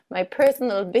my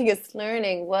personal biggest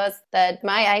learning was that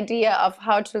my idea of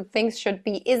how things should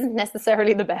be isn't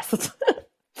necessarily the best.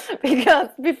 Because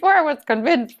before I was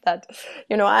convinced that,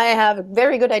 I have a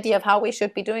very good idea of how we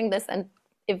should be doing this, and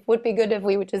it would be good if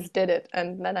we just did it.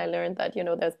 And then I learned that,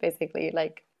 there's basically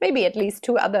like maybe at least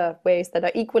two other ways that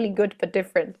are equally good but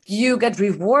different. You get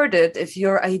rewarded if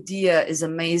your idea is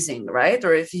amazing, right?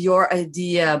 Or if your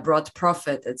idea brought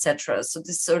profit, etc. So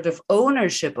this sort of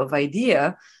ownership of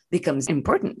idea becomes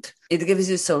important. It gives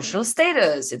you social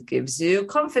status, it gives you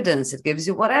confidence, it gives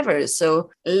you whatever. So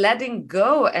letting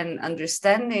go and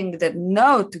understanding that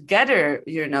no, together,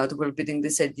 we're building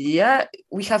this idea,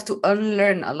 we have to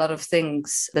unlearn a lot of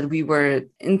things that we were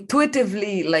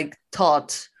intuitively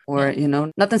taught, or,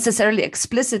 not necessarily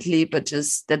explicitly, but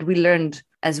just that we learned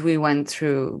as we went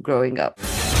through growing up.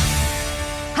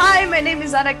 Hi, my name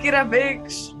is Anna Kira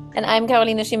Biggs. And I'm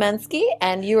Karolina Szymanski,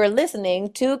 and you are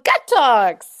listening to Gut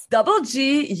Talks. Double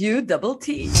G, U double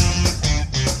T.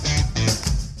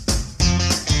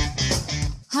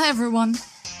 Hi everyone,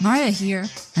 Maria here,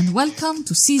 and welcome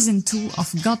to Season 2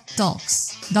 of Gut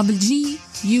Talks, Double G,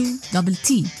 U double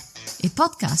T, a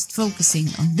podcast focusing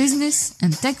on business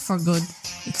and tech for good,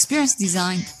 experience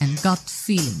design, and gut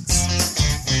feelings.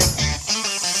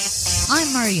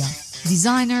 I'm Maria,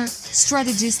 designer,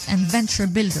 strategist, and venture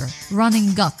builder,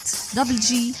 running Gut, Double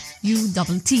G, U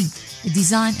double T, a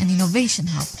design and innovation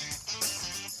hub.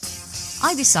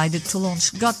 I decided to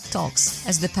launch Gut Talks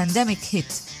as the pandemic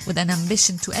hit with an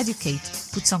ambition to educate,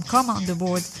 put some karma on the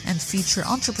board, and feature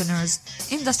entrepreneurs,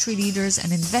 industry leaders,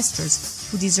 and investors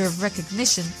who deserve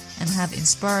recognition and have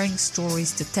inspiring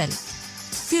stories to tell.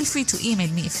 Feel free to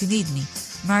email me if you need me,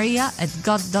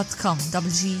 maria@gut.com,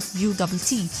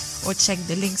 WGUTT, or check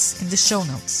the links in the show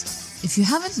notes. If you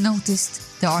haven't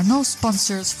noticed, there are no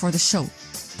sponsors for the show,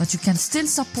 but you can still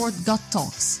support Gut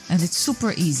Talks, and it's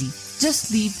super easy.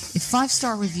 Just leave a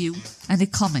 5-star review and a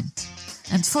comment.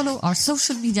 And follow our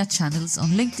social media channels on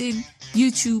LinkedIn,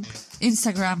 YouTube,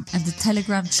 Instagram, and the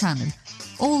Telegram channel.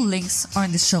 All links are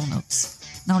in the show notes.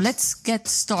 Now let's get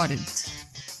started.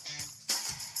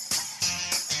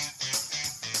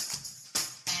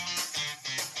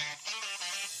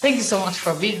 Thank you so much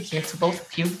for being here to both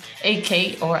of you,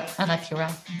 AK or Anna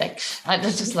Kira Biggs. I'd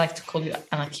just like to call you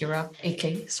Anna Kira,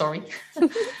 AK, sorry.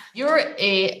 You're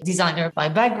a designer by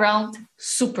background,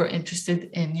 super interested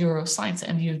in neuroscience,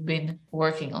 and you've been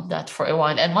working on that for a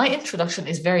while. And my introduction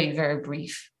is very, very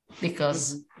brief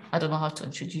because I don't know how to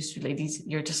introduce you ladies.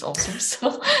 You're just awesome.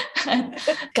 So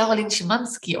Caroline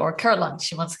Szymanski, or Caroline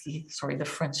Szymanski, sorry, the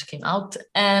French came out.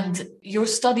 And you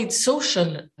studied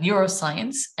social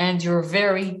neuroscience, and you're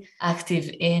very active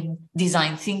in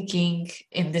design thinking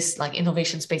in this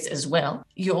innovation space as well.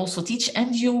 You also teach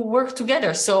and you work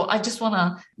together. So I just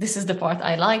this is the part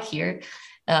I like here.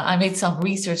 I made some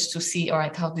research to see, all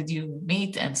right, how did you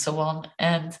meet and so on.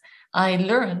 And I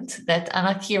learned that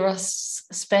Anna Kira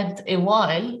spent a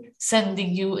while sending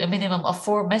you a minimum of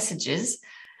 4 messages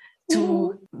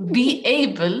to be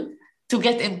able to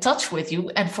get in touch with you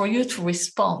and for you to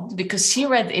respond, because she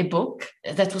read a book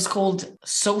that was called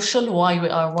Social, Why We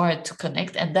Are Wired to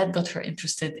Connect, and that got her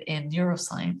interested in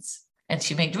neuroscience. And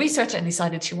she made research and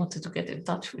decided she wanted to get in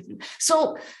touch with you.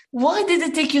 So why did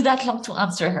it take you that long to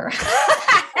answer her?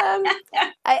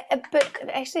 But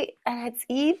actually, it's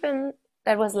even...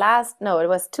 It was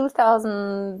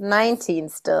 2019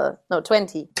 still. No,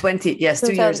 20. 20, yes,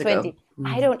 2 years ago.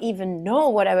 I don't even know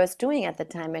what I was doing at the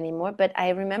time anymore, but I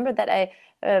remember that I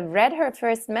read her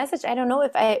first message. I don't know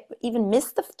if I even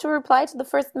missed to reply to the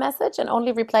first message and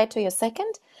only replied to your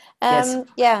second. Yes.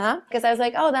 Yeah, because I was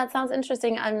like, oh, that sounds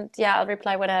interesting. And I'll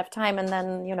reply when I have time. And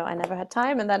then, I never had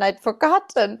time, and then I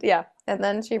forgot. And and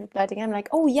then she replied again, like,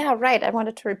 oh, yeah, right, I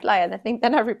wanted to reply. And I think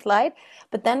then I replied,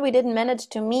 but then we didn't manage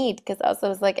to meet, because also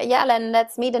was like, yeah, then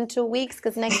let's meet in 2 weeks,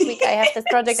 because next week I have this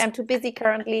project. I'm too busy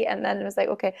currently. And then it was like,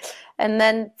 okay. And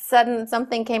then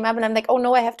something came up, and I'm like, oh,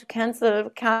 no, I have to cancel.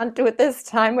 Can't do it this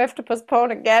time. We have to postpone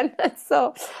again.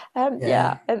 So, And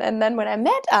then when I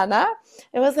met Anna,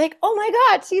 it was like, oh my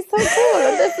God, she's so cool.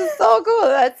 And this is so cool.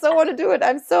 I so want to do it.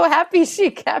 I'm so happy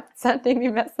she kept sending me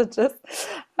messages.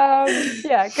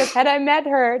 Because had I met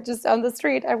her just on the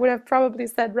street, I would have probably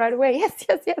said right away, yes,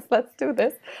 let's do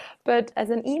this. But as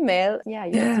an email, yeah,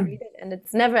 you just read it and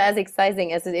it's never as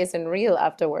exciting as it is in real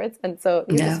afterwards. And so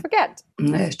you just forget.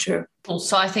 That's true.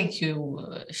 So I think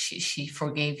she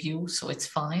forgave you, so it's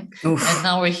fine. Oof. And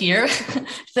now we're here.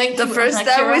 Thank you. The first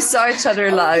time we saw each other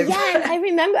live. Yeah,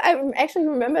 and I actually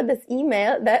remember this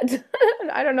email that,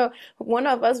 I don't know, one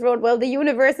of us wrote, well, the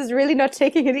universe is really not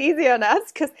taking it easy on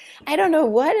us, because I don't know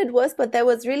what it was, but there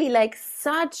was really like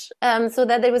such, so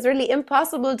that it was really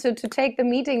impossible to take the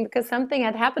meeting because something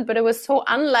had happened, but it was so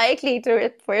unlikely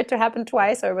for it to happen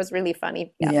twice, or it was really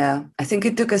funny. Yeah, I think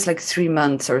it took us like 3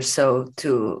 months or so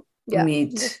to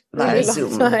meet via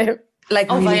Zoom. Like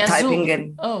really typing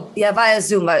in. Yeah, via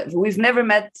Zoom. We've never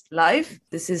met live.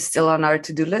 This is still on our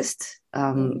to-do list.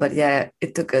 But yeah,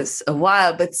 it took us a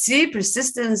while. But see,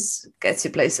 persistence gets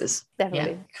you places.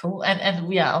 Definitely. Yeah, cool.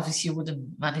 And yeah, obviously you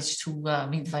wouldn't manage to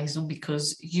meet via Zoom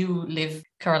because you live,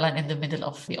 Caroline, in the middle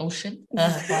of the ocean.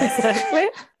 Exactly.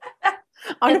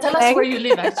 Tell us where you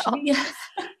live, actually.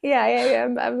 Yeah.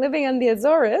 I'm living on the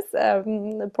Azores,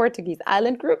 the Portuguese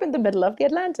island group in the middle of the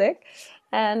Atlantic.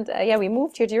 And we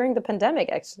moved here during the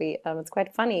pandemic, actually. It's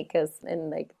quite funny because in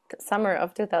like summer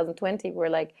of 2020,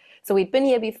 so we'd been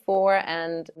here before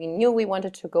and we knew we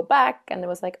wanted to go back. And it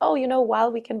was like,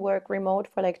 while we can work remote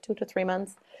for like 2 to 3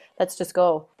 months, let's just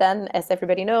go. Then, as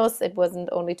everybody knows, it wasn't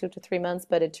only 2 to 3 months,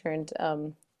 but it turned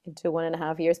into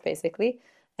 1.5 years, basically.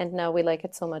 And now we like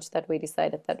it so much that we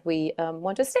decided that we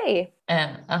want to stay.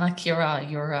 And Anna Kira,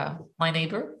 you're my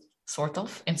neighbor, sort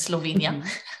of, in Slovenia.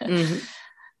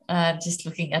 Just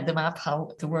looking at the map,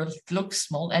 how the world looks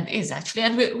small and is actually.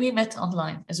 And we met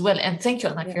online as well. And thank you,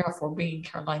 Anna Kira, for bringing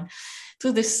Caroline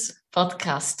to this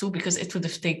podcast too, because it would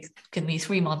have taken me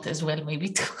 3 months as well, maybe,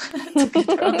 to get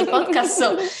her on the podcast.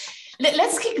 So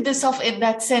let's kick this off in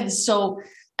that sense. So,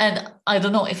 and I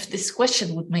don't know if this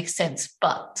question would make sense,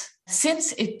 but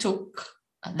since it took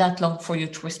that long for you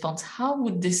to respond, how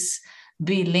would this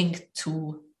be linked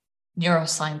to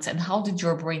neuroscience, and how did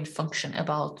your brain function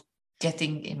about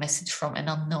getting a message from an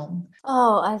unknown?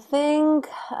 I think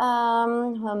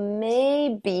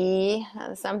maybe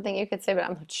something you could say, but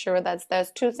I'm not sure.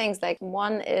 There's two things. Like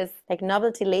one is like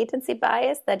novelty latency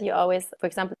bias, that you always, for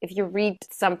example, if you read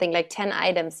something like 10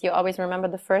 items, you always remember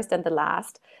the first and the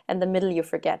last, and the middle you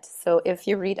forget. So if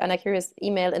you read Anna Kira's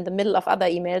email in the middle of other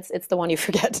emails, it's the one you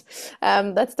forget.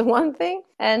 That's the one thing.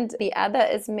 And the other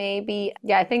is maybe,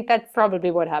 I think that's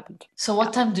probably what happened. So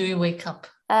what time do you wake up?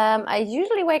 I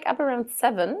usually wake up around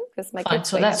 7 because my kids.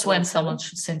 So that's when someone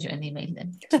should send you an email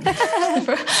then.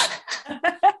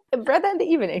 Rather in the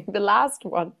evening, the last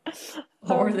one.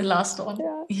 Or the last one.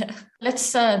 Yeah.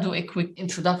 Let's do a quick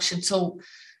introduction. So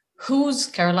who's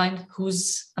Caroline?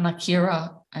 Who's Anna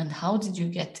Kira? And how did you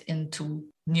get into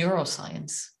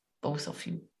neuroscience, both of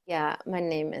you? Yeah, my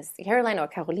name is Caroline, or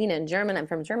Caroline in German. I'm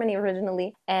from Germany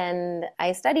originally, and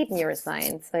I studied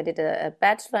neuroscience. So I did a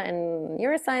bachelor in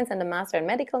neuroscience and a master in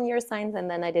medical neuroscience, and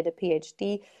then I did a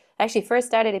PhD. I actually first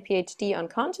started a PhD on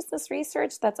consciousness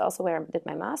research. That's also where I did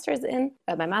my master's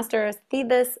my master's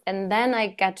thesis. And then I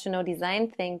got to know design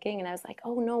thinking, and I was like,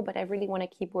 oh no, but I really want to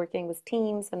keep working with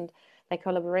teams, and like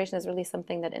collaboration is really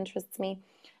something that interests me.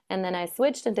 And then I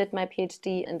switched and did my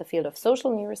PhD in the field of social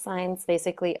neuroscience,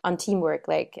 basically on teamwork,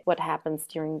 like what happens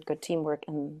during good teamwork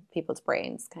in people's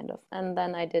brains, kind of. And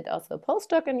then I did also a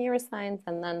postdoc in neuroscience.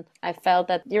 And then I felt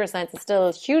that neuroscience is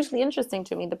still hugely interesting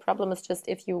to me. The problem is just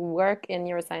if you work in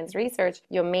neuroscience research,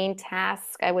 your main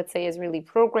task, I would say, is really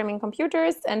programming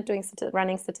computers and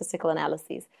running statistical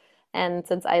analyses. And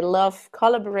since I love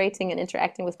collaborating and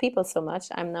interacting with people so much,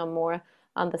 I'm now more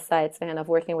on the side, so kind of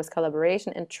working with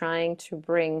collaboration and trying to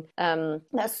bring,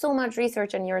 there's so much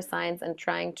research in neuroscience, and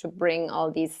trying to bring all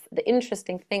the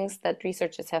interesting things that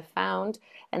researchers have found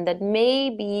and that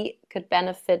maybe could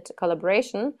benefit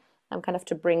collaboration, kind of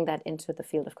to bring that into the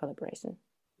field of collaboration.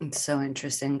 It's so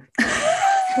interesting.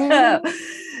 So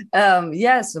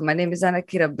my name is Anna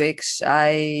Kira Beksh.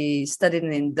 I studied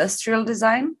in industrial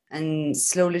design and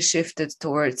slowly shifted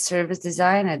towards service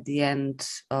design at the end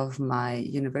of my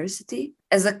university.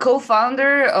 As a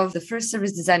co-founder of the first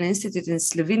Service Design Institute in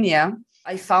Slovenia,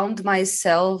 I found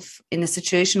myself in a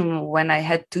situation when I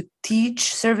had to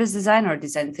teach service design or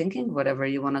design thinking, whatever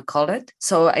you want to call it.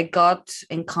 So I got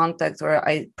in contact, or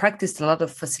I practiced a lot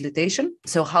of facilitation.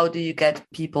 So how do you get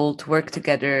people to work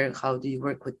together? How do you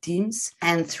work with teams?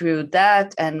 And through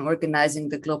that and organizing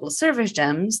the global service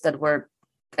jams that were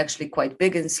actually quite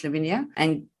big in Slovenia,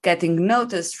 and getting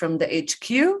noticed from the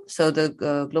HQ, so the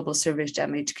Global Service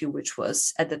Jam HQ, which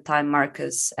was at the time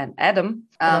Marcus and Adam.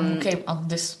 Who came on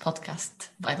this podcast,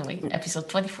 by the way, episode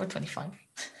 24, 25.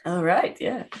 All right,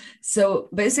 yeah. So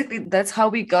basically, that's how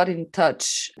we got in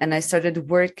touch. And I started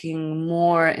working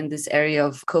more in this area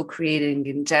of co-creating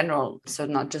in general. So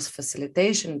not just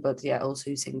facilitation, but yeah,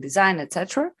 also using design,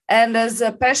 etc. And as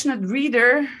a passionate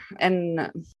reader,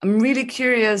 and I'm really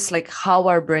curious, like how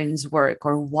our brains work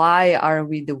or why are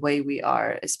we the way we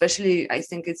are. Especially, I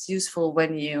think it's useful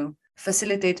when you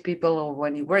facilitate people or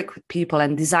when you work with people,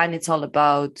 and design, it's all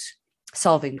about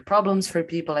solving problems for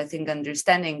people. I think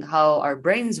understanding how our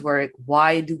brains work,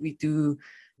 why do we do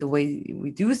the way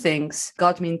we do things,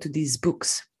 got me into these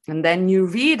books. And then you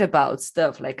read about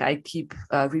stuff like, I keep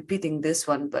repeating this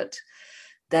one, but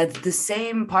that the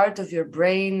same part of your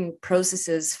brain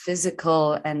processes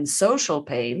physical and social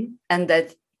pain, and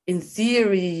that in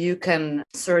theory, you can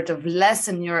sort of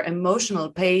lessen your emotional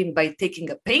pain by taking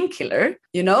a painkiller,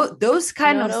 those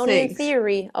kind Not of only in things.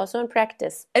 theory, also in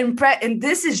practice. And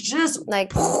this is just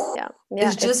Like, yeah.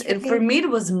 It's just, for me, it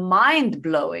was mind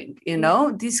blowing,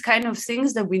 these kind of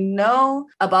things that we know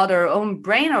about our own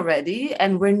brain already,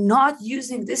 and we're not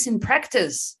using this in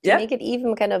practice. To make it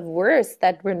even kind of worse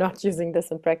that we're not using this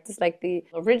in practice, like the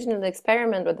original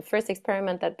experiment or the first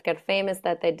experiment that got famous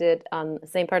that they did on the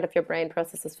same part of your brain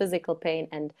processes physical pain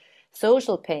and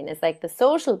social pain, is like the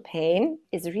social pain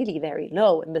is really very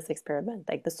low in this experiment.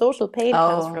 Like the social pain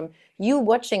comes from you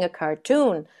watching a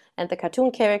cartoon, and the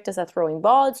cartoon characters are throwing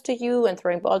balls to you and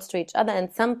throwing balls to each other. And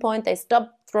at some point they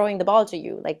stop throwing the ball to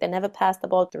you, like they never pass the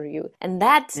ball through you, and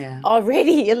that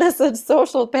already elicits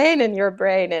social pain in your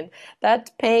brain, and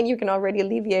that pain you can already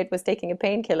alleviate with taking a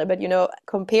painkiller. But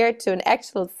compared to an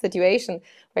actual situation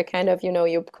where kind of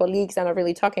your colleagues are not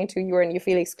really talking to you and you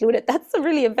feel excluded, that's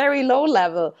really a very low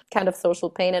level kind of social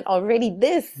pain, and already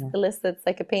this elicits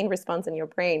like a pain response in your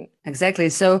brain. Exactly.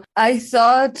 So I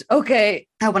thought, okay,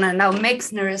 I want to now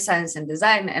mix neuroscience and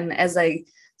design. And as I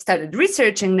started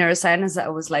researching neuroscience, I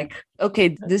was like,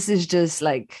 okay, this is just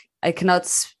like, I cannot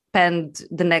spend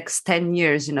the next 10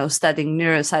 years, studying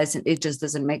neuroscience. And it just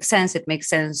doesn't make sense. It makes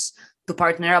sense to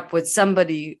partner up with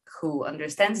somebody who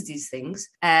understands these things.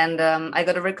 And I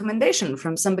got a recommendation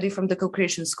from somebody from the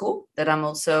co-creation school that I'm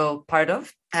also part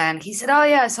of. And he said, oh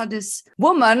yeah, I saw this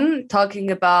woman talking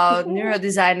about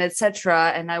neurodesign,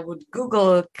 etc. And I would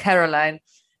Google Carolina,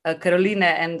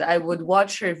 and I would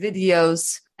watch her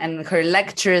videos and her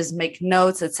lectures, make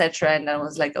notes, etc. And I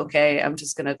was like, okay, I'm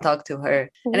just going to talk to her.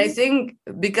 And I think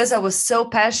because I was so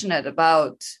passionate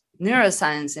about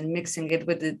neuroscience and mixing it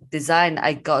with the design,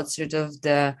 I got sort of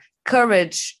the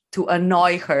courage to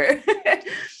annoy her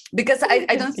because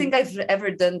I don't think I've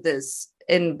ever done this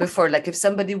before. Like if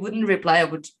somebody wouldn't reply, I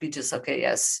would be just, okay,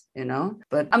 yes,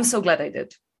 but I'm so glad I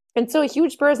did. And so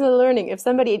huge personal learning. If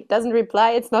somebody doesn't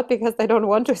reply, it's not because they don't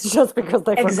want to, it's just because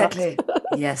they exactly.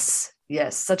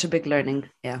 Yes. Such a big learning.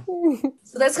 Yeah.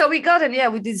 So that's how we got it. Yeah.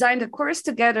 We designed a course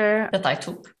together. That I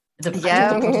took. The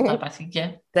prototype, I think.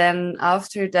 Yeah. Then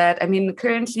after that, I mean,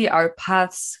 currently our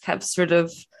paths have sort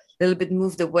of a little bit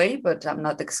moved away, but I'm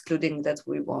not excluding that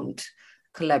we won't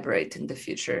collaborate in the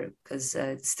future because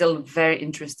it's still very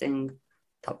interesting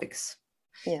topics.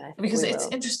 Yeah, because it's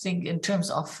interesting in terms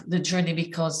of the journey,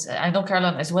 because I know,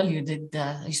 Caroline, as well, you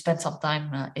spent some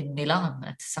time in Milan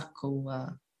at Sacco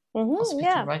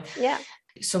Hospital, right? Yeah.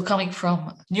 So coming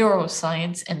from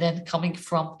neuroscience and then coming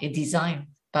from a design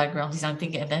background, design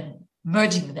thinking, and then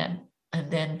merging them, and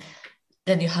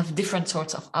then you have different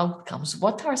sorts of outcomes.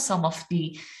 What are some of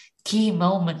the key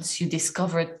moments you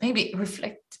discovered, maybe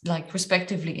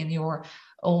respectively in your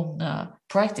own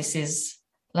practices?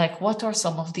 Like, what are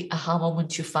some of the aha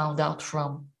moments you found out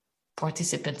from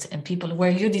participants and people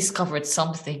where you discovered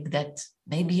something that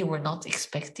maybe you were not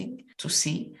expecting to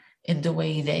see in the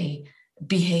way they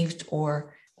behaved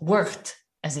or worked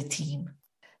as a team?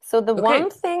 So the one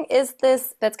thing is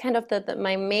this, that's kind of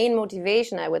my main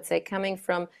motivation, I would say, coming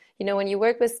from, when you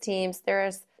work with teams,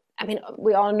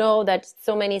 we all know that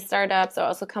so many startups or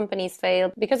also companies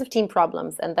fail because of team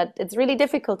problems, and that it's really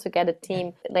difficult to get a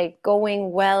team like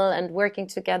going well and working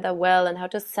together well, and how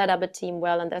to set up a team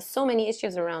well. And there's so many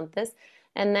issues around this.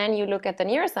 And then you look at the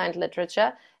neuroscience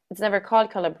literature, it's never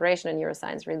called collaboration in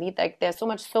neuroscience, really. Like there's so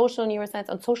much social neuroscience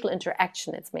on social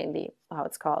interaction, it's mainly how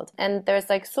it's called. And there's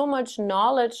like so much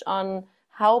knowledge on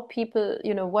how people,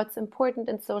 what's important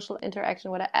in social interaction,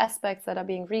 what are aspects that are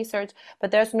being researched, but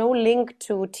there's no link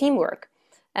to teamwork.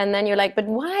 And then you're like, but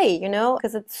why,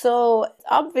 because it's so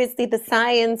obviously the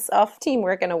science of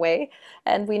teamwork in a way.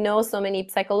 And we know so many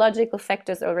psychological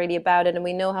factors already about it. And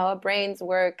we know how our brains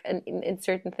work in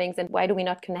certain things. And why do we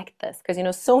not connect this?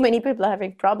 Because, so many people are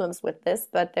having problems with this,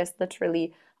 but there's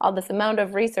literally all this amount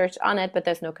of research on it, but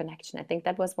there's no connection. I think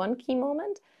that was one key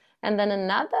moment. And then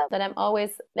another that I'm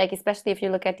always like, especially if you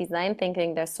look at design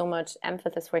thinking, there's so much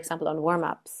emphasis, for example, on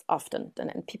warm-ups often.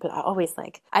 And people are always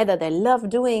like, either they love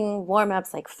doing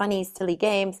warm-ups, like funny, silly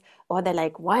games, or they're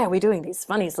like, why are we doing these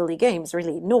funny, silly games?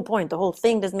 Really, no point. The whole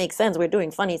thing doesn't make sense. We're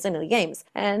doing funny, silly games.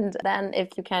 And then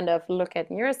if you kind of look at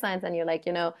neuroscience and you're like,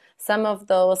 some of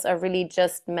those are really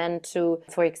just meant to,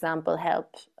 for example,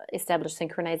 help establish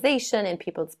synchronization in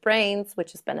people's brains,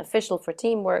 which is beneficial for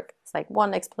teamwork. It's like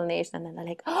one explanation. And then they're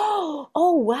like, oh,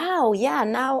 wow. Yeah,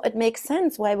 now it makes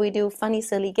sense why we do funny,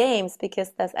 silly games,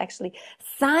 because there's actually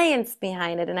science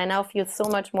behind it. And I now feel so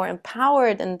much more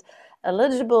empowered and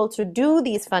eligible to do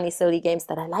these funny, silly games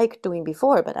that I liked doing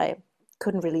before, but I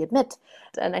couldn't really admit.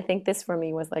 And I think this for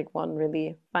me was like one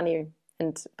really funny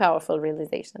and powerful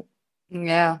realization.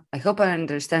 Yeah, I hope I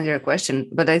understand your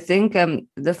question. But I think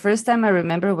the first time I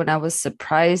remember when I was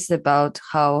surprised about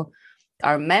how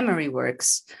our memory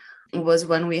works was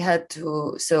when we had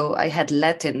to, so I had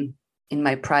Latin in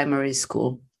my primary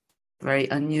school. Very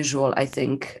unusual, I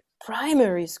think.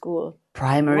 Primary school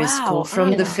School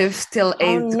from the 5th till 8th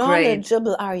grade. How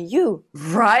knowledgeable are you?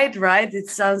 Right. It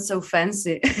sounds so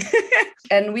fancy.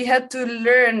 And we had to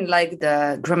learn like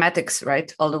the grammatics,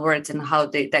 right? All the words and how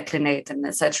they declinate and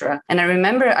etc. And I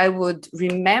remember I would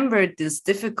remember these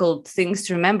difficult things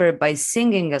to remember by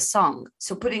singing a song.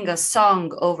 So putting a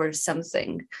song over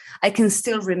something, I can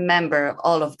still remember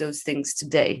all of those things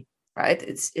today. Right?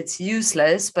 It's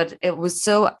useless, but it was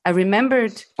so, I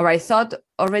remembered, or I thought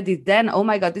already then, oh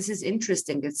my God, this is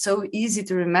interesting. It's so easy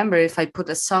to remember if I put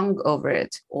a song over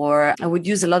it. Or I would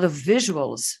use a lot of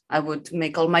visuals. I would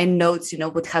make all my notes,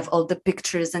 would have all the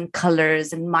pictures and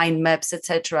colors and mind maps,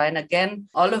 etc. And again,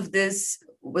 all of this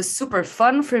was super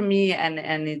fun for me. And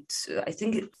I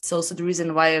think it's also the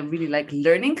reason why I really like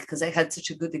learning, because I had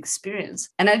such a good experience.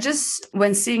 And I just,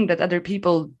 when seeing that other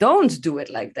people don't do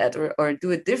it like that or do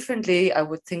it differently, I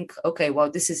would think, okay, well,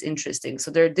 this is interesting.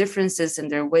 So there are differences and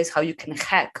there are ways how you can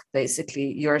hack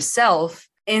basically yourself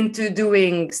into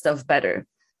doing stuff better.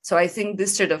 So I think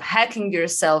this sort of hacking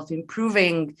yourself,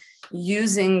 improving,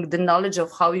 using the knowledge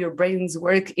of how your brains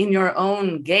work in your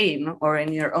own gain or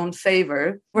in your own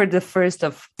favor were the first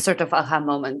of sort of aha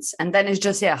moments. And then it's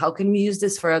just, how can we use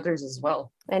this for others as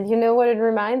well? And you know what it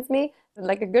reminds me?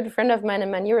 Like a good friend of mine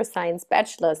in my neuroscience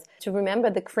bachelor's, to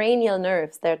remember the cranial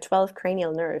nerves. There are 12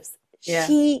 cranial nerves. Yeah.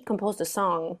 She composed a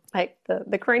song, like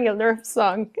the cranial nerve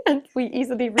song, and we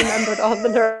easily remembered all the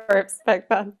nerves back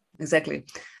then. Exactly.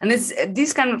 And it's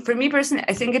these kind of, for me personally,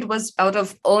 I think it was out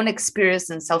of own experience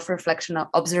and self-reflection,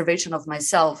 observation of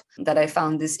myself that I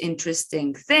found these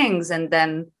interesting things. And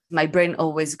then my brain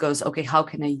always goes, okay, how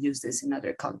can I use this in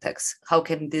other contexts? How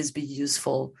can this be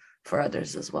useful for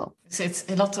others as well? So it's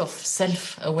a lot of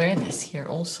self-awareness here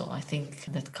also, I think,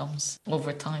 that comes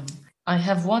over time. I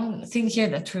have one thing here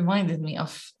that reminded me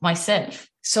of myself.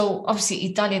 So obviously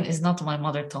Italian is not my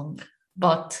mother tongue,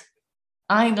 but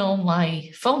I know my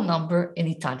phone number in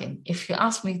Italian. If you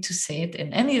ask me to say it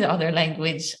in any other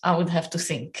language, I would have to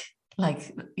think,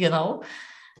 it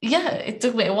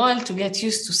took me a while to get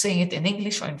used to saying it in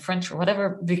English or in French or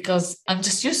whatever, because I'm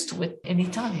just used to it in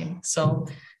Italian. So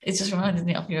it just reminded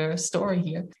me of your story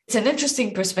here. It's an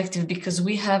interesting perspective because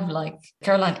we have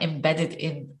Caroline embedded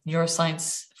in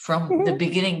neuroscience from the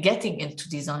beginning, getting into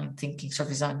design thinking, so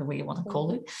design, the way you want to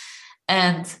call it.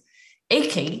 And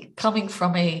AK coming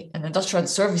from an industrial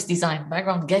service design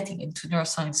background, getting into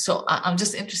neuroscience. So I'm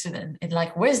just interested in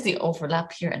where's the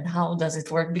overlap here and how does it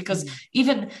work? Because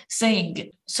even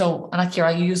saying, so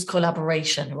Anna-Kira, you use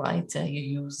collaboration, right?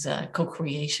 You use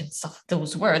co-creation stuff,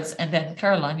 those words. And then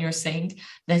Caroline, you're saying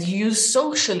that you use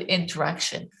social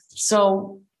interaction.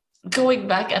 So going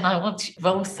back, and I want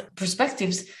both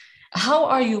perspectives, how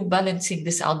are you balancing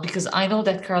this out? Because I know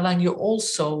that, Caroline, you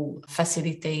also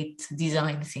facilitate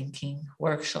design thinking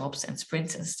workshops and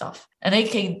sprints and stuff. And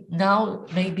AK, now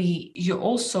maybe you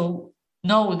also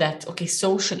know that, okay,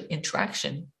 social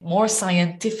interaction, more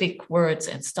scientific words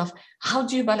and stuff. How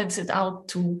do you balance it out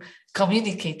to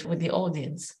communicate with the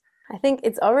audience? I think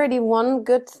it's already one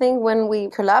good thing when we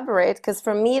collaborate, because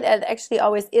for me, that actually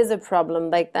always is a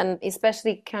problem. Then,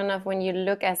 especially kind of when you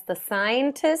look as the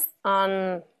scientist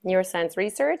on neuroscience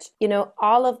research,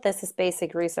 all of this is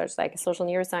basic research, like social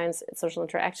neuroscience, social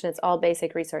interaction, it's all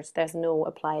basic research. There's no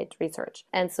applied research.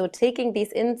 And so taking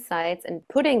these insights and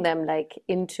putting them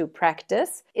into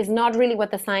practice is not really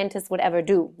what the scientist would ever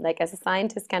do. As a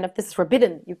scientist, kind of this is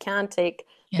forbidden. You can't take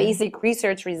basic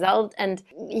research result and,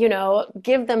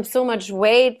 give them so much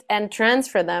weight and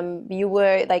transfer them. You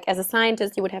were as a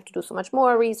scientist, you would have to do so much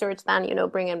more research than,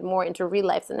 bring it more into real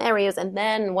life scenarios. And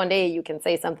then one day you can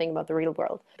say something about the real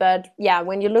world. But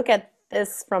when you look at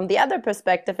this from the other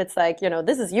perspective, it's like,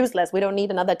 this is useless. We don't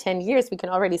need another 10 years. We can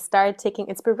already start taking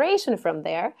inspiration from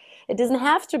there. It doesn't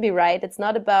have to be right. It's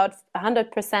not about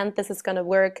 100% this is going to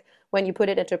work when you put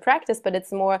it into practice, but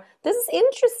it's more, this is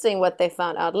interesting what they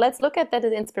found out. Let's look at that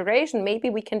as inspiration. Maybe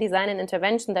we can design an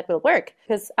intervention that will work,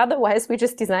 because otherwise we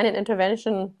just design an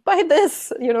intervention by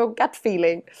this, gut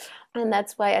feeling. And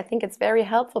that's why I think it's very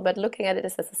helpful. But looking at it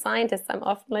as a scientist, I'm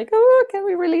often like, oh, can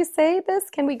we really say this?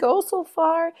 Can we go so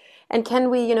far? And can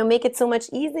we, make it so much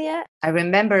easier? I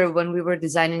remember when we were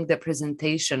designing the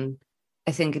presentation,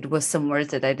 I think it was some words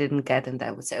that I didn't get, and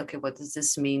I would say, okay, what does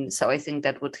this mean? So I think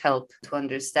that would help to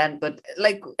understand. But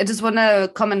I just want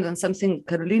to comment on something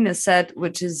Carolina said,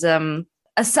 which is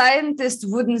a scientist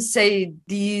wouldn't say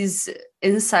these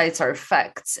insights are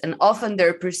facts, and often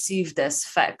they're perceived as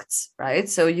facts, right?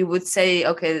 So you would say,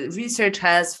 okay, research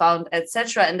has found,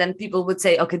 etc., and then people would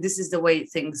say, okay, this is the way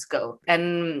things go.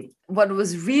 And what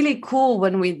was really cool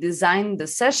when we designed the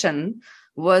session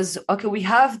was, okay, we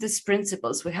have these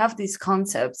principles, we have these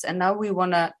concepts, and now we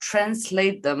want to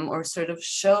translate them or sort of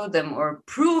show them or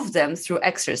prove them through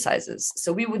exercises.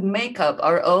 So we would make up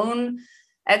our own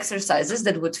exercises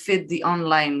that would fit the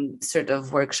online sort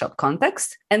of workshop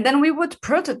context. And then we would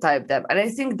prototype them. And I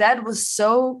think that was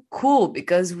so cool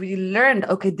because we learned,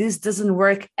 okay, this doesn't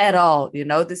work at all.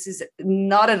 This is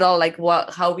not at all like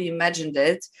how we imagined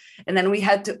it. And then we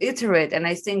had to iterate. And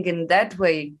I think in that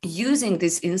way, using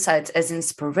these insights as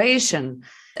inspiration,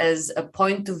 as a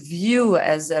point of view,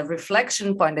 as a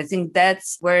reflection point, I think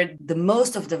that's where the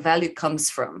most of the value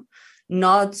comes from.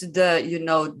 Not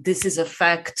the, this is a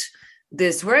fact,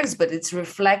 this works, but it's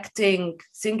reflecting,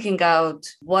 thinking out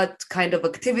what kind of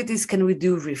activities can we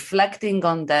do, reflecting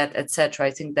on that, etc.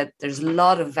 I think that there's a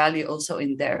lot of value also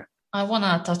in there. I want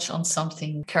to touch on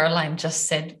something Caroline just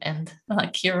said, and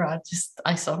Kira,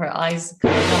 I saw her eyes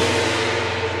going up.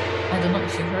 I don't know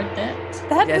if you heard that.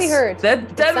 That yes, we heard.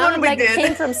 That one we like did. It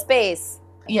came from space.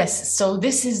 Yes, so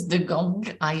this is the gong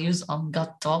I use on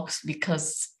Gut Talks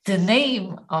because the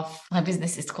name of my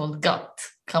business is called Gut,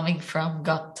 coming from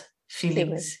gut.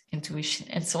 Feelings, intuition,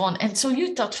 and so on. And so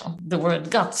you touch on the word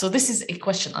gut. So this is a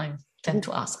question I tend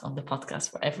to ask on the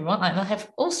podcast for everyone. And I have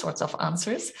all sorts of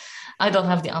answers. I don't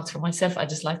have the answer myself. I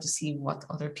just like to see what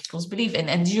other people's believe in.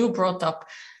 And you brought up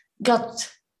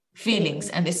gut feelings,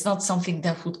 and it's not something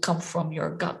that would come from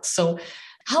your gut. So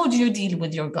how do you deal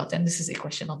with your gut? And this is a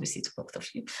question, obviously, to both of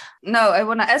you. No, I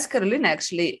want to ask Carolina,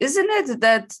 actually, isn't it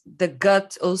that the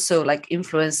gut also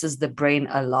influences the brain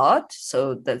a lot?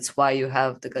 So that's why you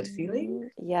have the gut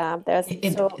feeling? Yeah,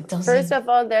 first of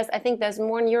all, I think there's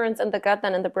more neurons in the gut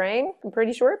than in the brain, I'm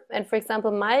pretty sure. And for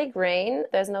example, migraine,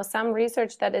 there's now some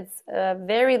research that it's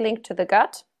very linked to the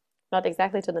gut. Not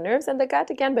exactly to the nerves in the gut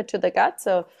again, but to the gut.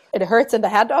 So it hurts in the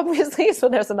head, obviously. So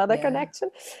there's another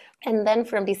connection. And then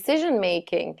from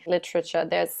decision-making literature,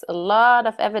 there's a lot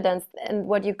of evidence. And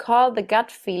what you call the gut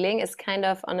feeling is kind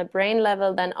of on a brain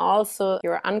level, then also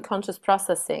your unconscious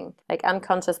processing, like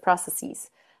unconscious processes.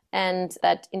 And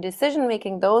that in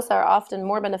decision-making, those are often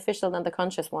more beneficial than the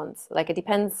conscious ones. It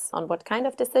depends on what kind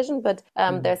of decision, but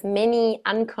there's many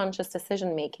unconscious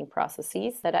decision-making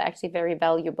processes that are actually very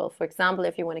valuable. For example,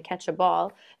 if you want to catch a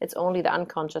ball, it's only the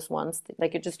unconscious ones.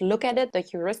 You just look at it, the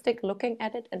heuristic looking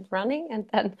at it and running, and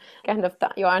then kind of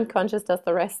your unconscious does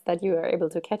the rest that you are able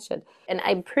to catch it. And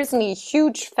I'm personally a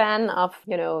huge fan of,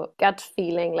 gut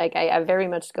feeling. I very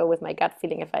much go with my gut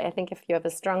feeling. I think if you have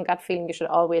a strong gut feeling, you should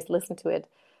always listen to it.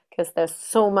 Because there's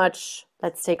so much,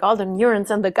 let's take all the neurons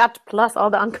in the gut plus all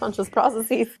the unconscious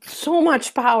processes, so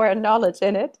much power and knowledge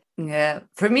in it. Yeah,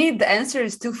 for me, the answer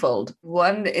is twofold.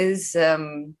 One is,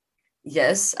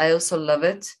 yes, I also love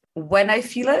it when I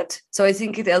feel it. So I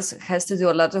think it also has to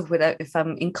do a lot with if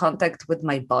I'm in contact with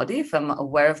my body, if I'm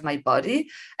aware of my body,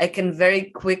 I can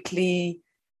very quickly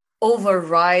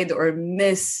override or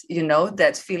miss,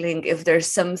 that feeling if there's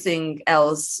something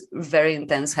else very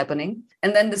intense happening.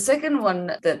 And then the second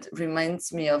one that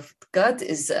reminds me of gut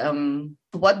is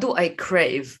what do I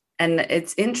crave? And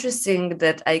it's interesting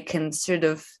that I can sort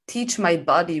of teach my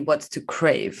body what to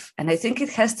crave. And I think it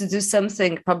has to do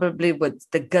something probably with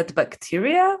the gut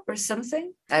bacteria or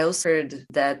something. I also heard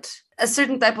that a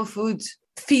certain type of food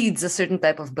feeds a certain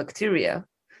type of bacteria.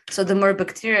 So the more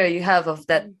bacteria you have of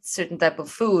that certain type of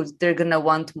food, they're going to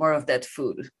want more of that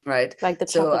food, right? Like the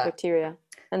chocolate bacteria.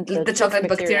 And the chocolate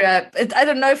bacteria. I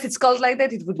don't know if it's called like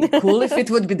that. It would be cool if it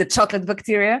would be the chocolate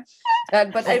bacteria.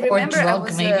 But I remember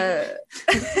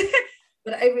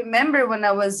But I remember when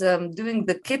I was doing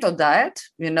the keto diet,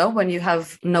 when you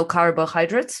have no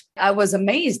carbohydrates, I was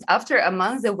amazed. After a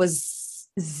month, there was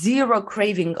zero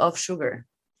craving of sugar.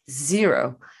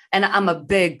 Zero. And I'm a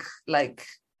big,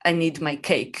 I need my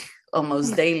cake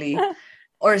almost daily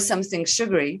or something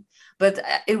sugary. But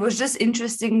it was just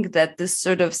interesting that this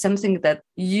sort of something that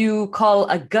you call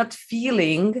a gut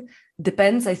feeling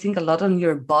depends, I think, a lot on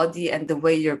your body and the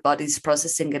way your body is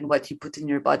processing and what you put in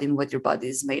your body and what your body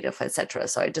is made of, etc.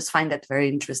 So I just find that very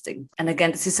interesting. And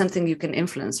again, this is something you can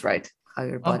influence, right? How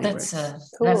your body works.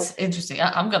 Cool. That's interesting.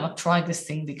 I'm gonna try this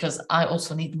thing because I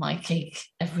also need my cake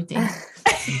every day.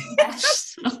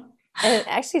 And it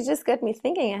actually just got me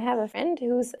thinking. I have a friend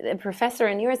who's a professor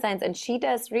in neuroscience, and she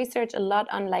does research a lot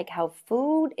on like how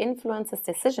food influences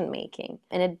decision making.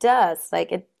 And it does. Like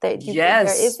there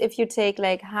is, if you take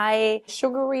like high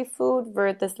sugary food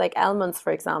versus like almonds,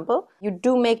 for example, you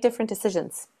do make different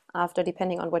decisions after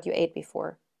depending on what you ate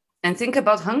before. And think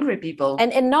about hungry people.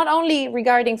 And not only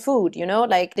regarding food,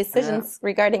 like decisions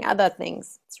regarding other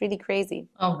things. It's really crazy.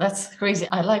 Oh, that's crazy.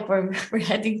 I like where we're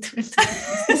heading to this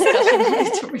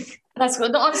discussion. That's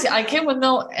good. No, honestly, I came with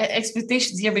no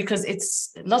expectations here because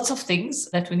it's lots of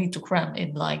things that we need to cram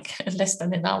in like less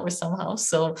than an hour somehow.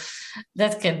 So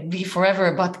that can be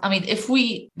forever. But I mean, if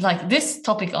we like this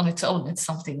topic on its own, it's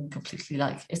something completely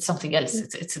like, it's something else.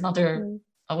 It's another...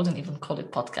 I wouldn't even call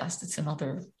it podcast. It's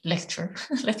another lecture.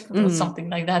 Let's put something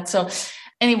like that. So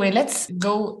anyway, let's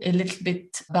go a little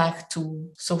bit back to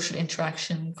social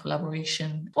interaction,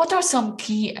 collaboration. What are some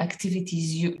key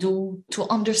activities you do to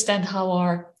understand how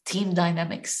our team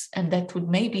dynamics, and that would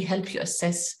maybe help you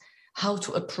assess how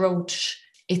to approach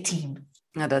a team?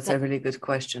 No, that's a really good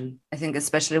question. I think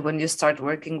especially when you start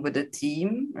working with a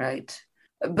team, right?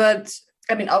 But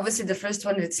I mean, obviously the first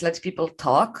one, it's let people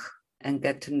talk and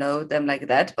get to know them like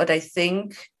that. But I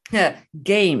think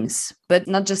games, but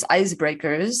not just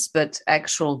icebreakers, but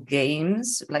actual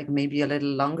games, like maybe a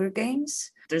little longer games.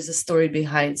 There's a story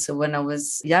behind. So when I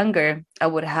was younger, I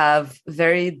would have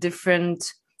very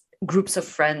different groups of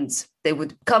friends. They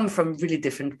would come from really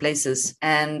different places.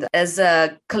 And as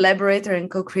a collaborator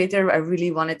and co-creator, I really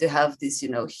wanted to have these,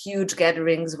 huge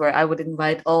gatherings where I would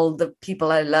invite all the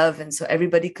people I love. And so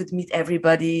everybody could meet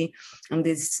everybody and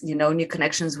these, new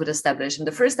connections would establish. And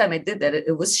the first time I did that,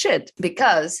 it was shit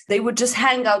because they would just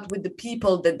hang out with the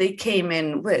people that they came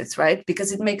in with, right?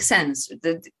 Because it makes sense.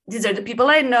 These are the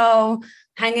people I know.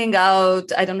 Hanging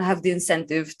out, I don't have the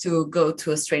incentive to go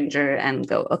to a stranger and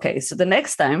go, okay, so the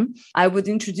next time I would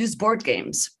introduce board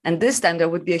games. And this time there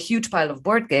would be a huge pile of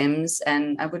board games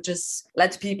and I would just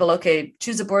let people, okay,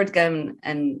 choose a board game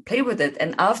and play with it.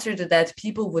 And after that,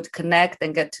 people would connect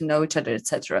and get to know each other,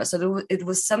 etc. So it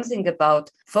was something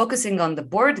about focusing on the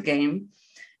board game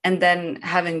and then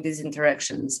having these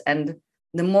interactions. And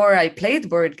the more I played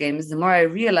board games, the more I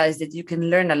realized that you can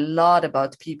learn a lot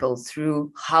about people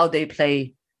through how they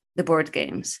play the board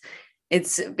games.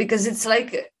 It's because it's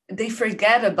like they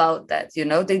forget about that,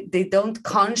 they don't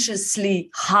consciously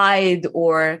hide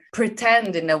or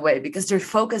pretend in a way because they're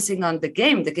focusing on the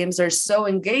game. The games are so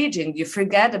engaging. You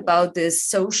forget about this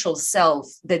social self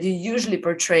that you usually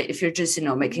portray if you're just,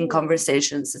 making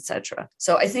conversations, etc.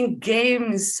 So I think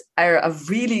games are a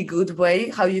really good way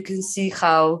how you can see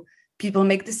how people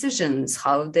make decisions,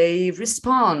 how they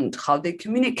respond, how they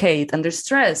communicate under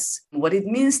stress, what it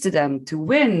means to them to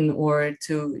win or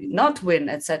to not win,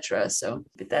 etc. So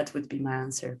that would be my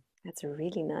answer. That's a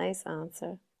really nice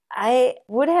answer. I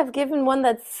would have given one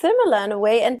that's similar in a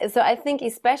way. And so I think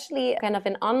especially kind of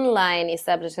an online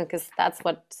establishment, because that's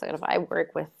what sort of I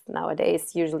work with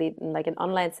nowadays, usually in like an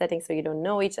online setting, so you don't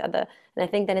know each other. And I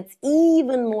think then it's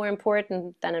even more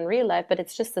important than in real life, but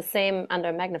it's just the same under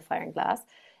a magnifying glass.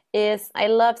 Is I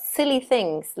love silly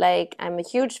things. Like I'm a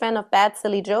huge fan of bad,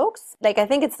 silly jokes. Like I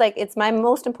think it's my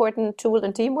most important tool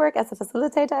in teamwork as a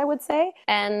facilitator, I would say.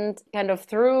 And kind of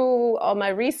through all my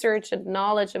research and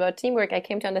knowledge about teamwork, I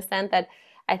came to understand that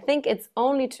I think it's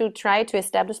only to try to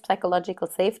establish psychological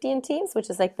safety in teams, which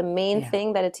is like the main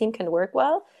thing that a team can work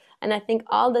well. And I think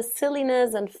all the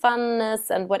silliness and funness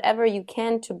and whatever you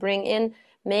can to bring in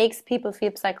makes people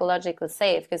feel psychologically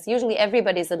safe, because usually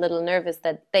everybody's a little nervous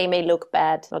that they may look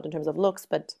bad, not in terms of looks,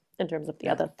 but in terms of the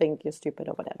other think you're stupid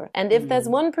or whatever. And if there's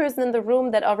one person in the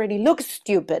room that already looks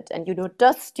stupid and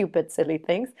does stupid, silly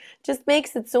things, just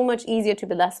makes it so much easier to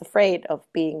be less afraid of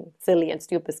being silly and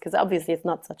stupid, because obviously it's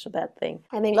not such a bad thing.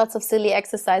 I think lots of silly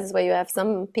exercises where you have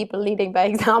some people leading by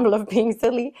example of being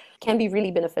silly can be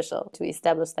really beneficial to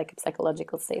establish like a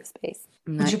psychological safe space.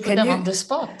 Would you put them on the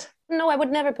spot? No, I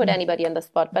would never put anybody on the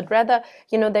spot, but rather,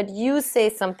 that you say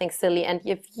something silly, and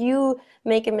if you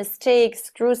make a mistake,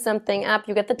 screw something up,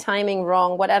 you get the timing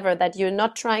wrong, whatever, that you're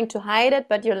not trying to hide it,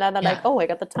 but you're rather like, oh, I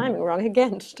got the timing wrong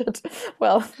again.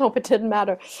 Well, hope it didn't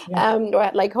matter. Or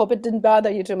like, hope it didn't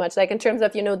bother you too much. Like in terms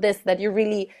of, this, that you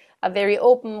really are very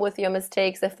open with your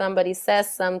mistakes. If somebody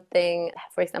says something,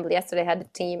 for example, yesterday I had a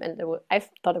team and I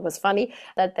thought it was funny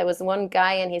that there was one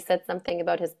guy and he said something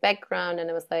about his background and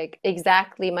it was like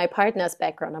exactly my partner's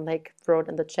background. I'm like, wrote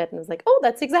in the chat and was like, oh,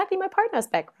 that's exactly my partner's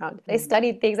background. They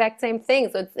studied the exact same thing.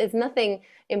 So it's nothing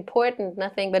important,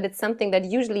 nothing, but it's something that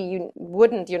usually you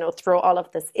wouldn't, throw all of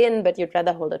this in, but you'd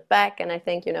rather hold it back. And I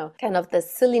think, kind of the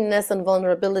silliness and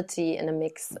vulnerability in a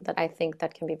mix that I think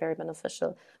that can be very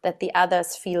beneficial, that the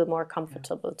others feel more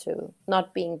comfortable to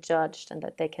not being judged and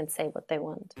that they can say what they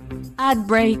want. Ad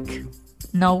break.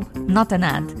 No, not an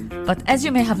ad. But as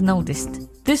you may have noticed,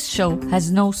 this show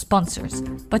has no sponsors,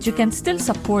 but you can still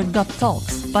support Gut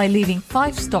Talks by leaving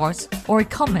 5 stars or a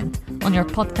comment on your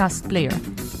podcast player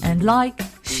and like,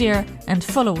 share and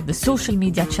follow the social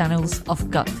media channels of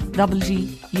Gut,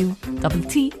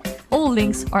 WGUT. All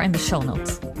links are in the show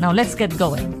notes. Now let's get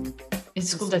going.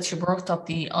 It's cool that you brought up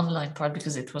the online part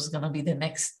because it was going to be the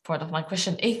next part of my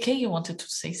question. AK, you wanted to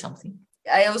say something?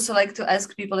 I also like to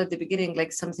ask people at the beginning,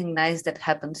 like something nice that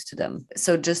happened to them.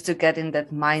 So just to get in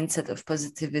that mindset of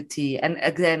positivity and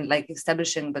again, like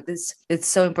establishing, but it's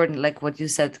so important. Like what you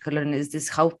said, Caroline, is this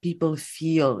how people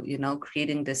feel,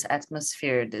 creating this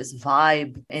atmosphere, this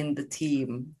vibe in the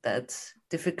team that's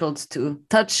difficult to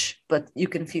touch, but you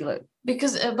can feel it.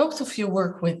 Because both of you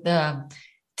work with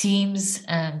teams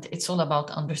and it's all about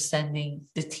understanding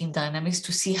the team dynamics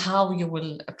to see how you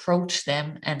will approach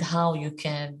them and how you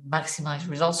can maximize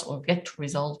results or get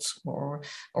results or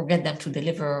get them to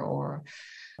deliver or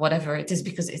whatever it is,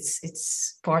 because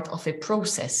it's part of a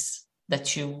process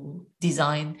that you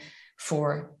design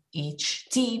for each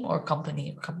team or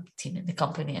company or team in the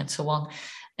company and so on.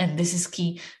 And this is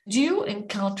key. Do you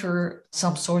encounter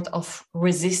some sort of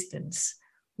resistance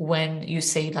when you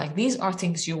say like, these are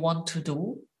things you want to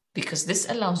do because this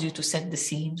allows you to set the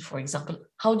scene, for example?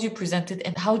 How do you present it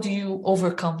and how do you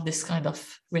overcome this kind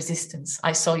of resistance?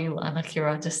 I saw you,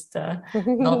 Anna-Kira, just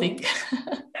nodding.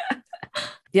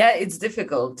 Yeah, it's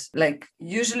difficult. Like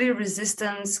usually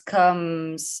resistance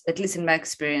comes, at least in my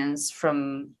experience,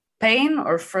 from pain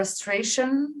or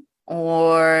frustration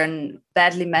or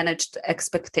badly managed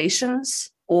expectations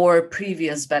or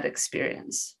previous bad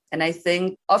experience. And I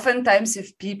think oftentimes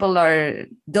if people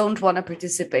don't want to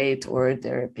participate or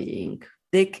they're being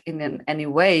dick in any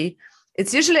way,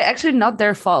 it's usually actually not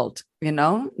their fault.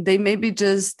 They maybe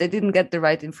they didn't get the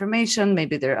right information.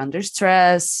 Maybe they're under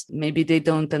stress. Maybe they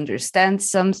don't understand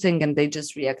something and they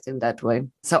just react in that way.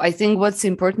 So I think what's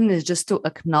important is just to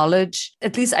acknowledge,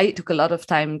 at least I took a lot of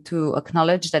time to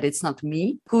acknowledge that it's not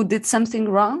me who did something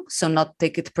wrong. So not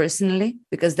take it personally,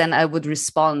 because then I would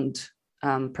respond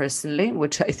personally,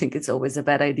 which I think is always a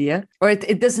bad idea, or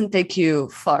it doesn't take you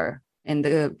far in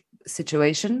the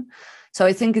situation. So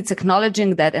I think it's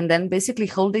acknowledging that and then basically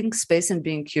holding space and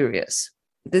being curious.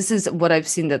 This is what I've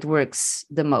seen that works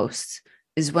the most,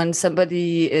 is when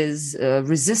somebody is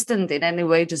resistant in any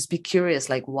way, just be curious,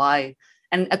 like why,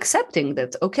 and accepting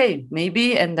that, okay,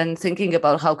 maybe, and then thinking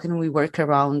about how can we work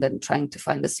around and trying to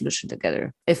find a solution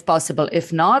together, if possible.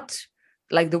 If not,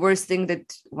 like the worst thing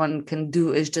that one can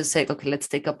do is just say, okay, let's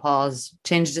take a pause,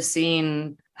 change the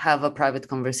scene, have a private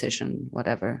conversation,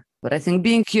 whatever. But I think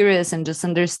being curious and just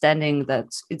understanding that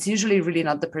it's usually really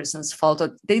not the person's fault,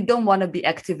 or they don't want to be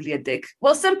actively a dick.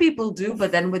 Well, some people do,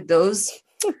 but then with those,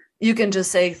 you can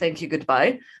just say, thank you,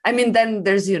 goodbye. I mean, then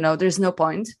there's no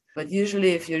point. But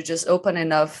usually if you're just open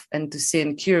enough and to see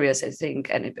and curious, I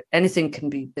think anything can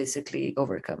be basically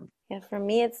overcome. Yeah, for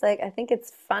me, it's like, I think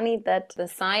it's funny that the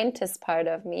scientist part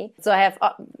of me, so I have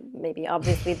maybe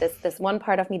obviously this one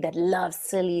part of me that loves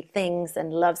silly things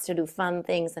and loves to do fun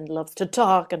things and loves to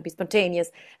talk and be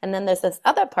spontaneous. And then there's this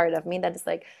other part of me that is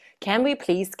like, can we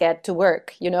please get to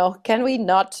work? Can we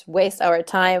not waste our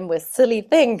time with silly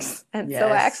things? And yes. So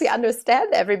I actually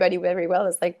understand everybody very well.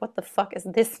 It's like, what the fuck is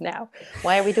this now?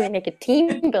 Why are we doing like a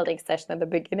team building session at the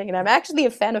beginning? And I'm actually a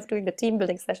fan of doing the team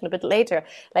building session a bit later.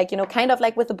 Like, kind of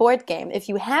like with the board game. If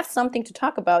you have something to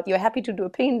talk about, you're happy to do a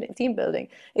team building.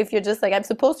 If you're just like, I'm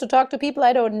supposed to talk to people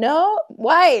I don't know,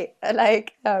 why?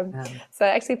 So I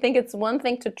actually think it's one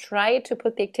thing to try to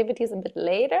put the activities a bit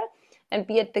later and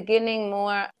be at the beginning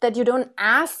more that you don't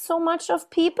ask so much of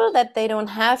people, that they don't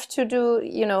have to do,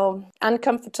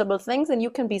 uncomfortable things, and you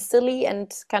can be silly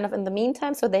and kind of in the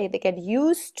meantime, so they get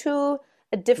used to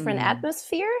a different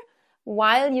atmosphere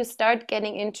while you start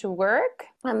getting into work.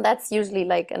 And that's usually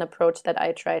like an approach that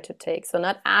I try to take. So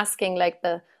not asking like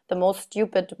the most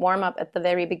stupid warm-up at the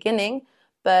very beginning,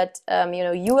 but,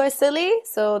 you are silly,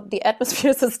 so the atmosphere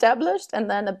is established, and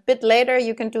then a bit later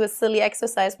you can do a silly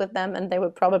exercise with them and they will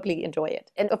probably enjoy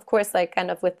it. And of course, like kind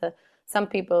of with the some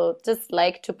people just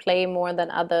like to play more than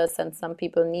others, and some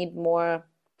people need more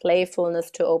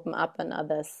playfulness to open up, and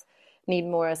others need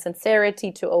more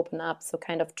sincerity to open up. So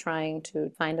kind of trying to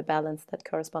find a balance that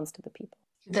corresponds to the people.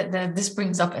 This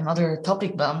brings up another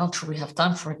topic, but I'm not sure we have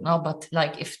time for it now. But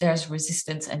like, if there's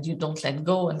resistance and you don't let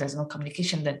go and there's no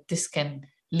communication, then this can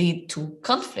lead to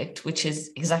conflict, which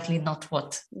is exactly not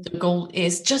what the goal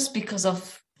is, just because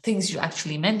of things you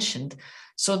actually mentioned.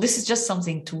 So this is just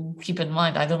something to keep in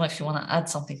mind. I don't know if you want to add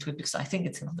something to it, because I think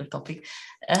it's another topic.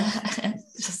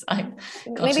 I'm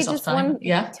maybe just one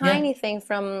tiny thing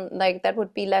from like, that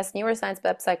would be less neuroscience,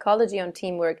 but psychology on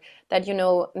teamwork, that, you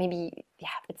know, maybe,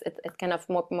 it's kind of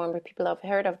more people have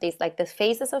heard of these, like the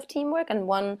phases of teamwork. And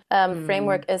one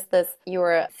framework is this: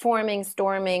 you're forming,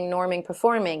 storming, norming,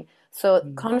 performing. So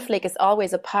conflict is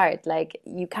always a part. Like,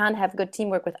 you can't have good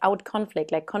teamwork without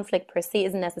conflict. Like, conflict per se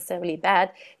isn't necessarily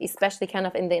bad, especially kind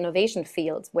of in the innovation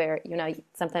fields where, you know,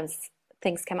 sometimes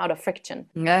things come out of friction.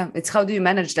 Yeah, it's how do you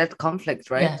manage that conflict,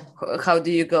 right? Yeah. How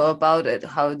do you go about it?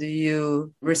 How do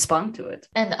you respond to it?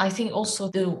 And I think also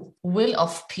the will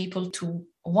of people to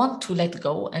want to let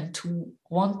go and to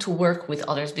want to work with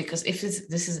others, because if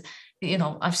this is, you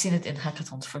know, I've seen it in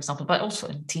hackathons, for example, but also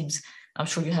in teams. I'm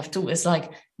sure you have too. It's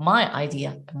like my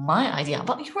idea,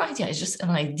 but your idea is just an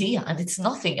idea, and it's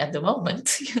nothing at the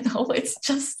moment. You know, it's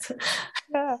just.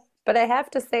 Yeah. But I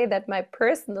have to say that my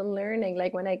personal learning,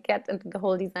 like when I get into the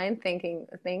whole design thinking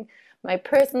thing, my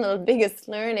personal biggest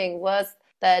learning was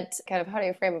that kind of, how do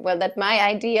you frame it? Well, that my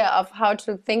idea of how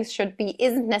things should be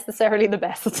isn't necessarily the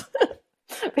best.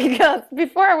 Because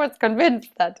before I was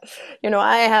convinced that, you know,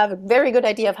 I have a very good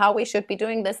idea of how we should be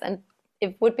doing this, and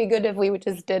it would be good if we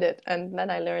just did it. And then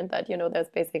I learned that, you know, there's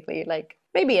basically like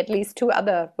maybe at least two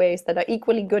other ways that are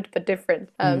equally good but different.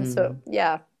 So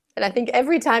yeah. And I think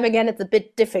every time, again, it's a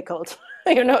bit difficult,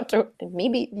 you know, to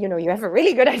maybe, you know, you have a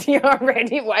really good idea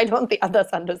already. Why don't the others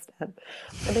understand?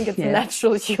 I think it's a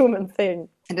natural human thing.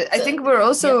 And I think we're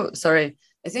also,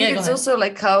 I think it's also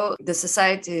like how the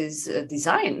society is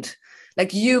designed.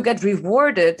 Like, you get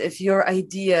rewarded if your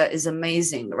idea is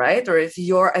amazing, right? Or if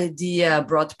your idea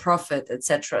brought profit,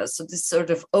 etc. So this sort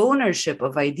of ownership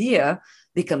of idea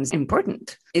becomes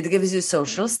important. It gives you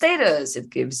social status, it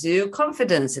gives you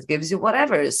confidence, it gives you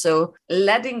whatever. So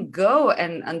letting go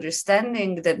and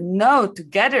understanding that, no,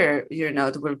 together, you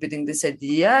know, we're building this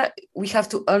idea, we have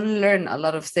to unlearn a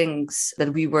lot of things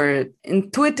that we were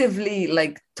intuitively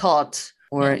like taught,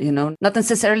 or, you know, not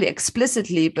necessarily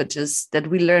explicitly, but just that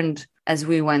we learned as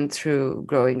we went through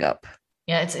growing up.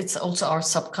 Yeah, it's also our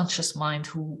subconscious mind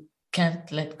who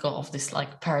can't let go of this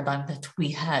like paradigm that we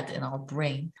had in our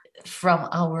brain from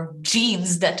our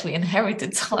genes that we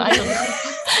inherited. So I don't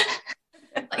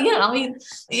know. Yeah, I mean,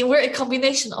 we're a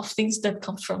combination of things that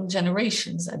come from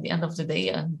generations at the end of the day,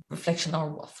 and reflection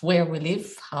of where we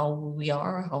live, how we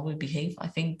are, how we behave, I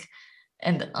think.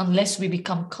 And unless we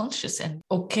become conscious and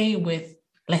okay with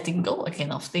letting go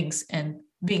again of things and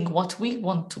being what we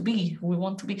want to be,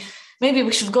 maybe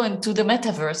we should go into the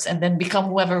metaverse and then become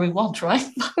whoever we want, right?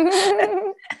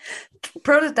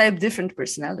 Prototype different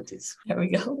personalities. There we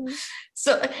go.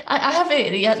 So I have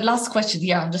a last question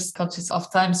here. I'm just conscious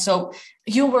of time. So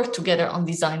you work together on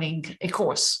designing a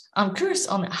course. I'm curious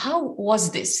on how was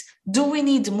this? Do we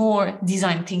need more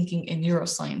design thinking in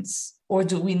neuroscience, or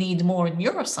do we need more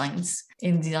neuroscience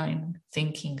in design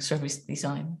thinking, service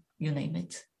design, you name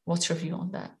it? What's your view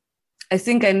on that? I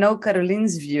think I know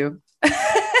Caroline's view.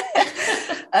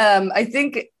 I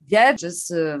think,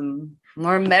 just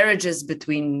more marriages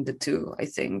between the two, I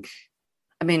think.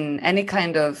 I mean, any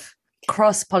kind of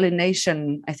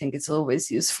cross-pollination, I think it's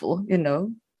always useful, you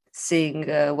know, seeing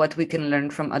what we can learn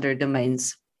from other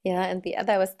domains. Yeah, and the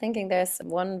other, I was thinking there's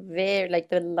one very, like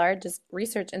the largest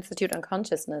research institute on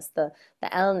consciousness, the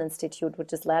Allen Institute,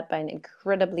 which is led by an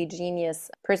incredibly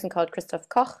genius person called Christoph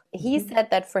Koch. He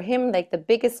said that for him, like the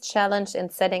biggest challenge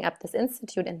in setting up this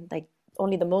institute, and like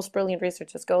only the most brilliant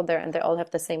researchers go there and they all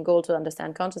have the same goal to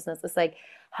understand consciousness, is like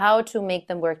how to make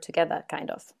them work together,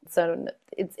 kind of. So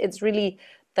it's really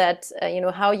that, you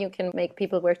know, how you can make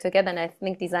people work together. And I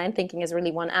think design thinking is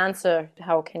really one answer.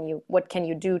 What can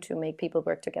you do to make people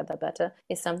work together better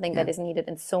is something that is needed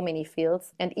in so many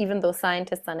fields. And even though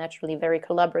scientists are naturally very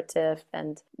collaborative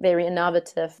and very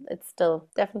innovative, it's still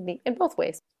definitely in both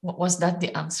ways. Was that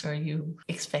the answer you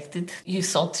expected? You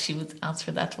thought she would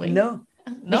answer that way? No.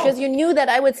 Because you knew that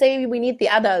I would say we need the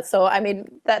other. So I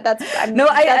mean, that's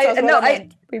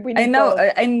We I need know,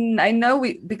 both. I know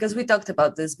because we talked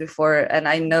about this before, and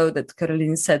I know that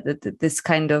Caroline said that this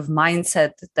kind of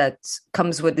mindset that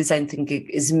comes with design thinking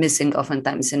is missing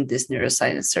oftentimes in these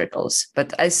neuroscience circles.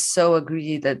 But I so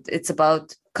agree that it's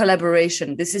about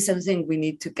collaboration. This is something we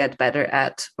need to get better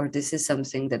at, or this is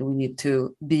something that we need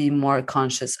to be more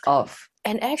conscious of.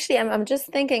 And actually, I'm just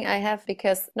thinking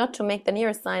because not to make the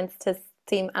neuroscientists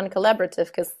seem uncollaborative,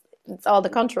 because it's all the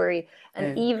contrary.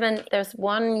 And even there's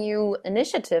one new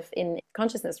initiative in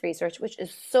consciousness research, which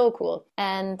is so cool.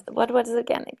 And what is it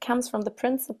again? It comes from the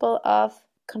principle of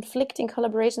conflicting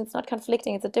collaboration. It's not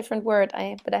conflicting, it's a different word,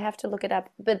 but I have to look it up.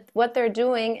 But what they're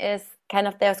doing is kind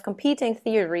of, there's competing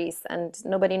theories and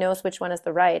nobody knows which one is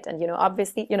the right. And,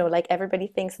 obviously, like everybody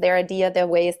thinks their idea, their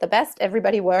way is the best.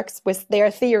 Everybody works with their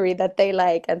theory that they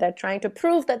like, and they're trying to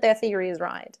prove that their theory is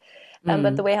right.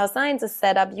 But the way how science is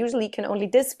set up usually can only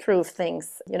disprove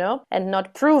things, and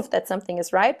not prove that something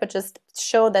is right, but just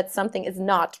show that something is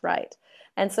not right.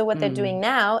 And so what they're doing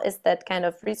now is that kind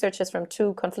of researchers from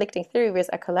two conflicting theories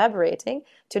are collaborating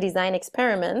to design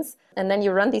experiments. And then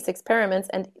you run these experiments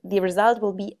and the result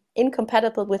will be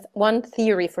incompatible with one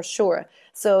theory for sure.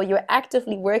 So you're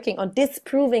actively working on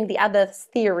disproving the other's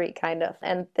theory, kind of.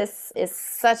 And this is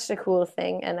such a cool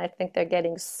thing. And I think they're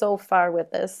getting so far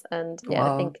with this. And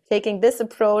I think taking this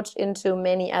approach into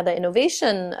many other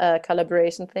innovation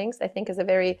collaboration things, I think is a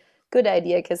very good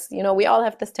idea, because we all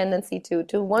have this tendency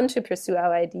to want to pursue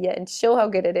our idea and show how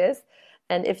good it is.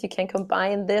 And if you can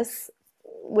combine this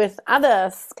with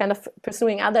others, kind of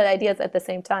pursuing other ideas at the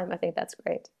same time, I think that's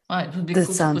great. Well, it would be That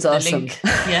cool sounds to put awesome. the link.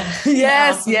 Yeah.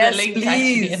 Yes, the link please.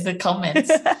 actually in the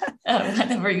comments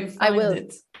whenever you find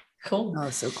it. Cool. Oh,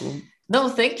 so cool. No,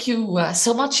 thank you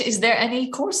so much. Is there any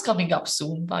course coming up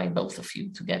soon by both of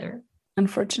you together?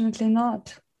 Unfortunately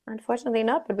not. Unfortunately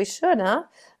not, but we should, huh?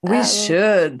 We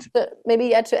should. Maybe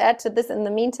to add to this, in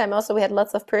the meantime, also we had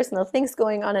lots of personal things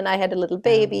going on, and I had a little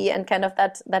baby, and kind of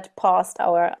that paused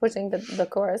our pushing the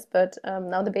course. But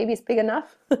now the baby is big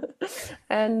enough,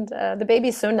 and the baby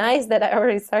is so nice that I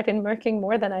already started working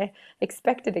more than I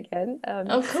expected again.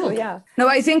 Oh, cool. So, yeah. No,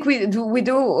 I think we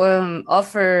do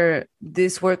offer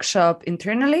this workshop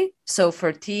internally. So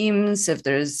for teams, if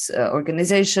there's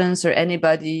organizations or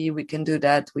anybody, we can do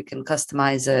that. We can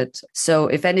customize it. So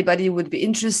if anybody would be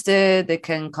interested, they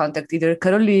can contact either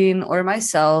Caroline or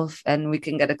myself, and we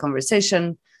can get a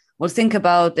conversation. We'll think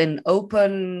about an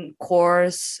open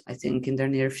course, I think, in the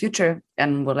near future,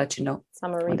 and we'll let you know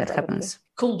when that happens.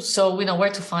 Cool. So we know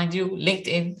where to find you.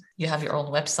 LinkedIn, you have your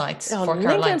own website for LinkedIn,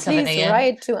 Caroline 7 please a.m.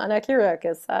 write to Anna Kira,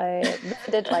 because I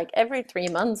did it like every 3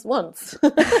 months once.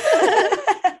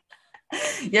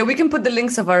 Yeah, we can put the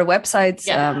links of our websites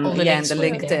in the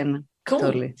LinkedIn. Cool.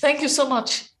 Totally. Thank you so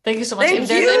much. Thank you so much. Thank if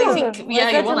there's you. anything It was you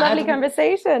such want a to lovely add.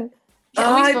 conversation.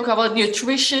 Yeah, we spoke about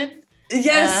nutrition.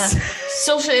 Yes.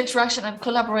 Social interaction and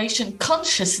collaboration,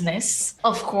 consciousness,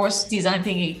 of course, design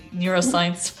thinking,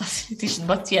 neuroscience facilitation.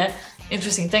 But yeah,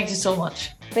 interesting. Thank you so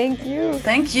much. Thank you.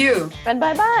 Thank you. And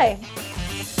bye-bye.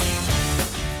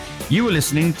 You were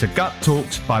listening to Gut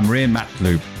Talks by Maria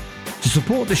Matlub. To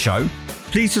support the show,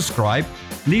 please subscribe,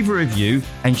 leave a review,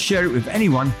 and share it with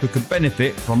anyone who could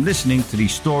benefit from listening to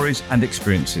these stories and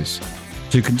experiences.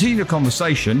 To continue the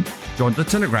conversation, join the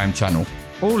Telegram channel.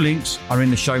 All links are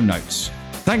in the show notes.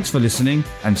 Thanks for listening,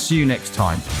 and see you next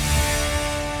time.